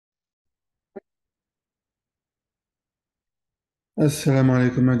Assalamu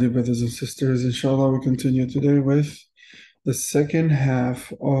alaikum, my dear brothers and sisters. Inshallah, we continue today with the second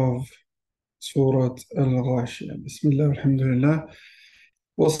half of Surat Al-Ghashiyah. Bismillah, alhamdulillah,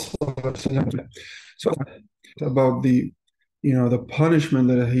 wassalatu wassalamu ala. So, about the punishment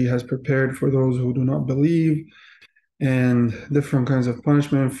that He has prepared for those who do not believe, and different kinds of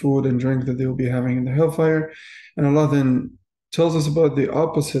punishment, food and drink that they will be having in the hellfire. And Allah then tells us about the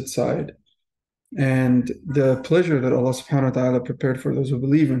opposite side and the pleasure that Allah subhanahu wa ta'ala prepared for those who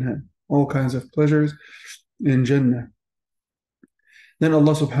believe in Him, all kinds of pleasures in Jannah. Then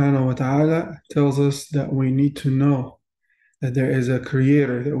Allah subhanahu wa ta'ala tells us that we need to know that there is a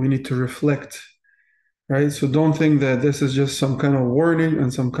creator, that we need to reflect, right? So don't think that this is just some kind of warning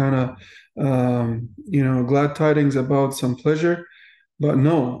and some kind of glad tidings about some pleasure. But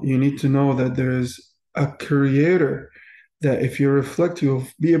no, you need to know that there is a creator, that if you reflect, you'll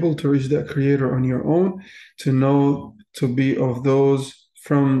be able to reach that creator on your own, to know to be of those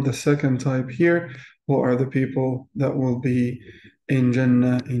from the second type here, who are the people that will be in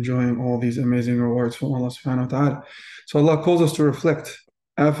Jannah, enjoying all these amazing rewards from Allah subhanahu wa ta'ala. So Allah calls us to reflect.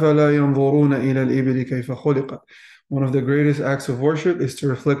 أَفَلَا يَنظُرُونَ إِلَى الْإِبِلِ كَيْفَ خُلِقَتْ. One of the greatest acts of worship is to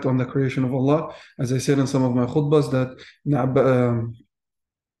reflect on the creation of Allah. As I said in some of my khutbahs, that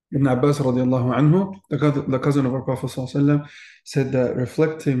Ibn Abbas radiallahu anhu, the cousin of our Prophet ﷺ, said that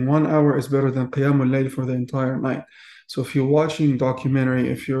reflecting 1 hour is better than Qiyamul Layl for the entire night. So if you're watching documentary,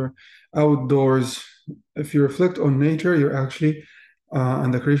 if you're outdoors, if you reflect on nature, you're actually,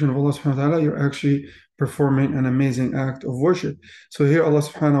 and the creation of Allah subhanahu wa ta'ala, you're actually performing an amazing act of worship. So here Allah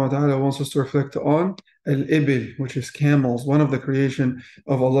subhanahu wa ta'ala wants us to reflect on al-ibil, which is camels, one of the creation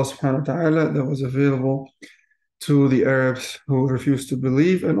of Allah subhanahu wa ta'ala that was available to the Arabs who refused to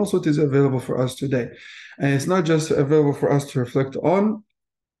believe, and also it is available for us today. And it's not just available for us to reflect on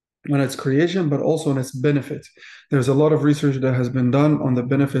its creation, but also on its benefits. There's a lot of research that has been done on the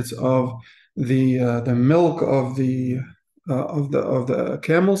benefits of the milk of the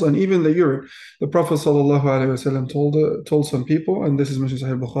camels, and even the urine. The Prophet ﷺ told some people, and this is mentioned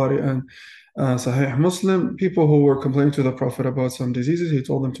Sahih Bukhari and Sahih Muslim, people who were complaining to the Prophet about some diseases, he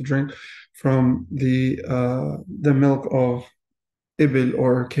told them to drink from the milk of ibil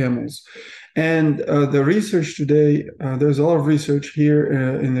or camels. And the research today, there's a lot of research here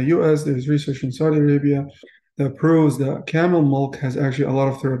in the US, there's research in Saudi Arabia that proves that camel milk has actually a lot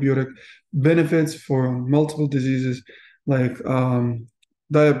of therapeutic benefits for multiple diseases like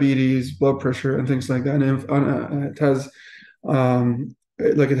diabetes, blood pressure, and things like that. And it has,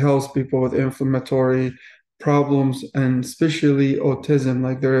 it helps people with inflammatory problems, and especially autism.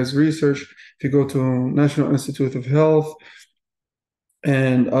 Like there is research, if you go to National Institute of Health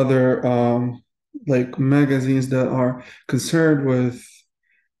and other like magazines that are concerned with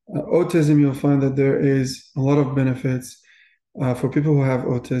autism, you'll find that there is a lot of benefits for people who have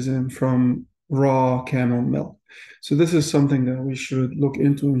autism from raw camel milk. So this is something that we should look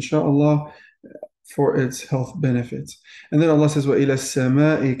into, inshallah, for its health benefits. And then Allah says, وَإِلَى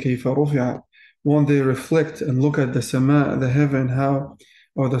السَّمَاءِ كَيْفَ رُفِعَتْ. When they reflect and look at the sama, the heaven,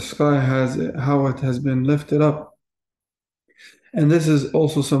 or the sky how it has been lifted up. And this is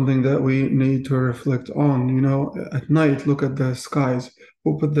also something that we need to reflect on. At night, look at the skies.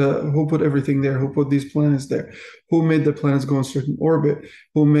 Who put everything there? Who put these planets there? Who made the planets go in certain orbit?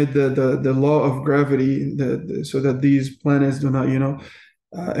 Who made the law of gravity so that these planets do not,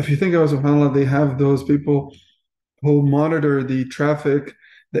 if you think about subhanAllah, they have those people who monitor the traffic,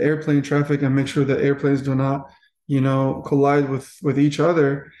 the airplane traffic, and make sure that airplanes do not, collide with each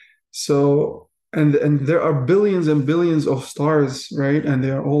other. So, and there are billions and billions of stars, right? And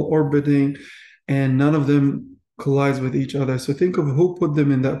they are all orbiting, and none of them collides with each other. So think of who put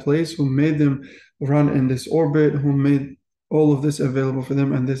them in that place, who made them run in this orbit, who made all of this available for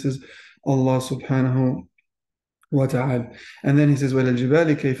them, and this is Allah subhanahu wa ta'ala. And then he says,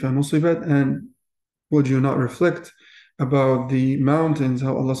 وَلَلْجِبَالِ كَيْفَ نُصِبَتْ. And would you not reflect about the mountains,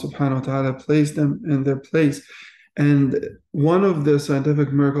 how Allah subhanahu wa ta'ala placed them in their place? And one of the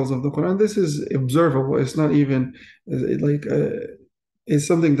scientific miracles of the Quran, this is observable, it's not even it's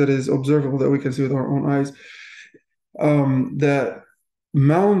something that is observable, that we can see with our own eyes, that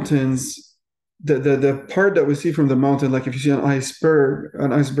mountains, the part that we see from the mountain, like if you see an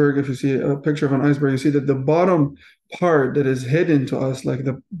iceberg, if you see a picture of an iceberg, you see that the bottom part that is hidden to us, like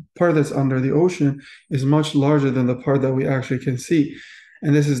the part that's under the ocean, is much larger than the part that we actually can see.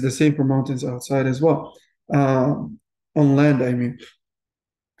 And this is the same for mountains outside as well, on land, I mean.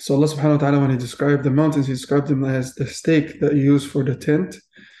 So Allah subhanahu wa ta'ala, when he described the mountains, he described them as the stake that you use for the tent,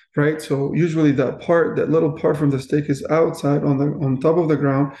 right? So usually that little part from the stick is outside on top of the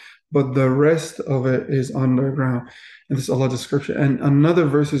ground, but the rest of it is underground. And this is Allah's description. And another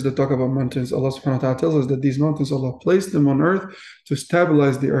verses that talk about mountains, Allah subhanahu wa ta'ala tells us that these mountains, Allah placed them on earth to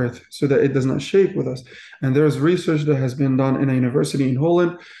stabilize the earth so that it does not shake with us. And there's research that has been done in a university in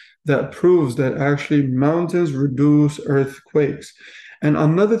Holland that proves that actually mountains reduce earthquakes. And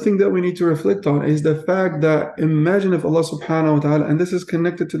another thing that we need to reflect on is the fact that imagine if Allah subhanahu wa ta'ala, and this is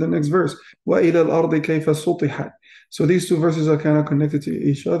connected to the next verse, وَإِلَى الْأَرْضِ كَيْفَ سُطِحَتْ. So these two verses are kind of connected to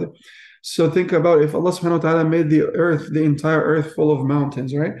each other. So think about if Allah subhanahu wa ta'ala made the earth, the entire earth full of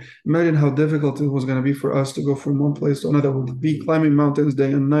mountains, right? Imagine how difficult it was going to be for us to go from one place to another. We'll be climbing mountains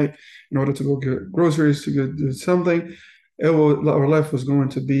day and night in order to go get groceries, to go do something. Our life was going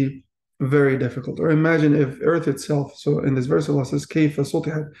to be very difficult. Or imagine if earth itself, so in this verse Allah says, كَيْفَ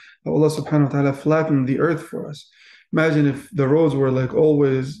سُطِحَتْ, Allah subhanahu wa ta'ala flattened the earth for us. Imagine if the roads were like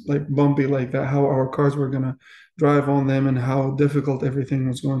always like bumpy like that, how our cars were going to drive on them and how difficult everything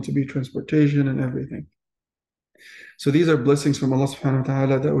was going to be, transportation and everything. So these are blessings from Allah subhanahu wa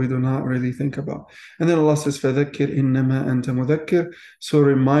ta'ala that we do not really think about. And then Allah says, فَذَكِّرْ إِنَّمَا أَنْتَ مُذَكِّرْ. So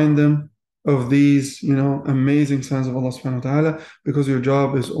remind them of these, amazing signs of Allah subhanahu wa ta'ala, because your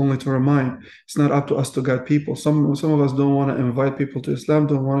job is only to remind. It's not up to us to guide people. Some of us don't want to invite people to Islam,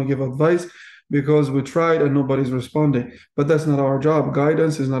 don't want to give advice because we tried and nobody's responding. But that's not our job.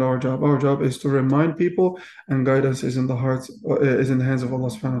 Guidance is not our job. Our job is to remind people, and guidance is in the hands of Allah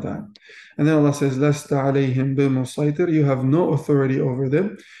subhanahu wa ta'ala. And then Allah says, لَسْتَ عَلَيْهِمْ بِمُصَيْطِرٍ. You have no authority over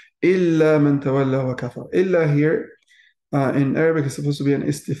them. إِلَّا مَنْ تَوَلَّى وَكَفَرَ. إِلَّا here, in Arabic, is supposed to be an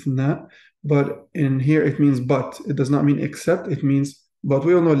istithna, but in here it means but. It does not mean except, it means but.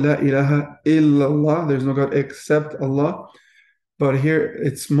 We all know La ilaha illallah, there's no God except Allah. But here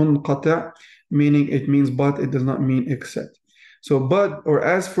it's munqata', meaning it means but, it does not mean except. So but, or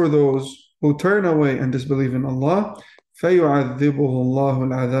as for those who turn away and disbelieve in Allah, فَيُعَذِّبُهُ اللَّهُ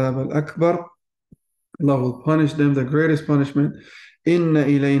الْعَذَابَ الْأَكْبَرَ. Allah will punish them the greatest punishment. إِنَّ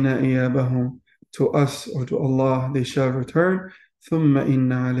إِلَيْنَا إِيَابَهُمْ. To us or to Allah they shall return. ثُمَّ إِنَّ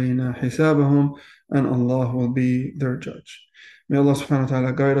عَلَيْنَا حِسَابَهُمْ. And Allah will be their judge. May Allah subhanahu wa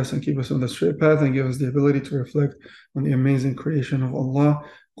ta'ala guide us and keep us on the straight path and give us the ability to reflect on the amazing creation of Allah.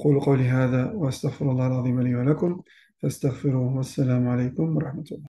 قولوا قولي هذا وأستغفر الله العظيم لي ولكم فاستغفروه والسلام عليكم ورحمة الله.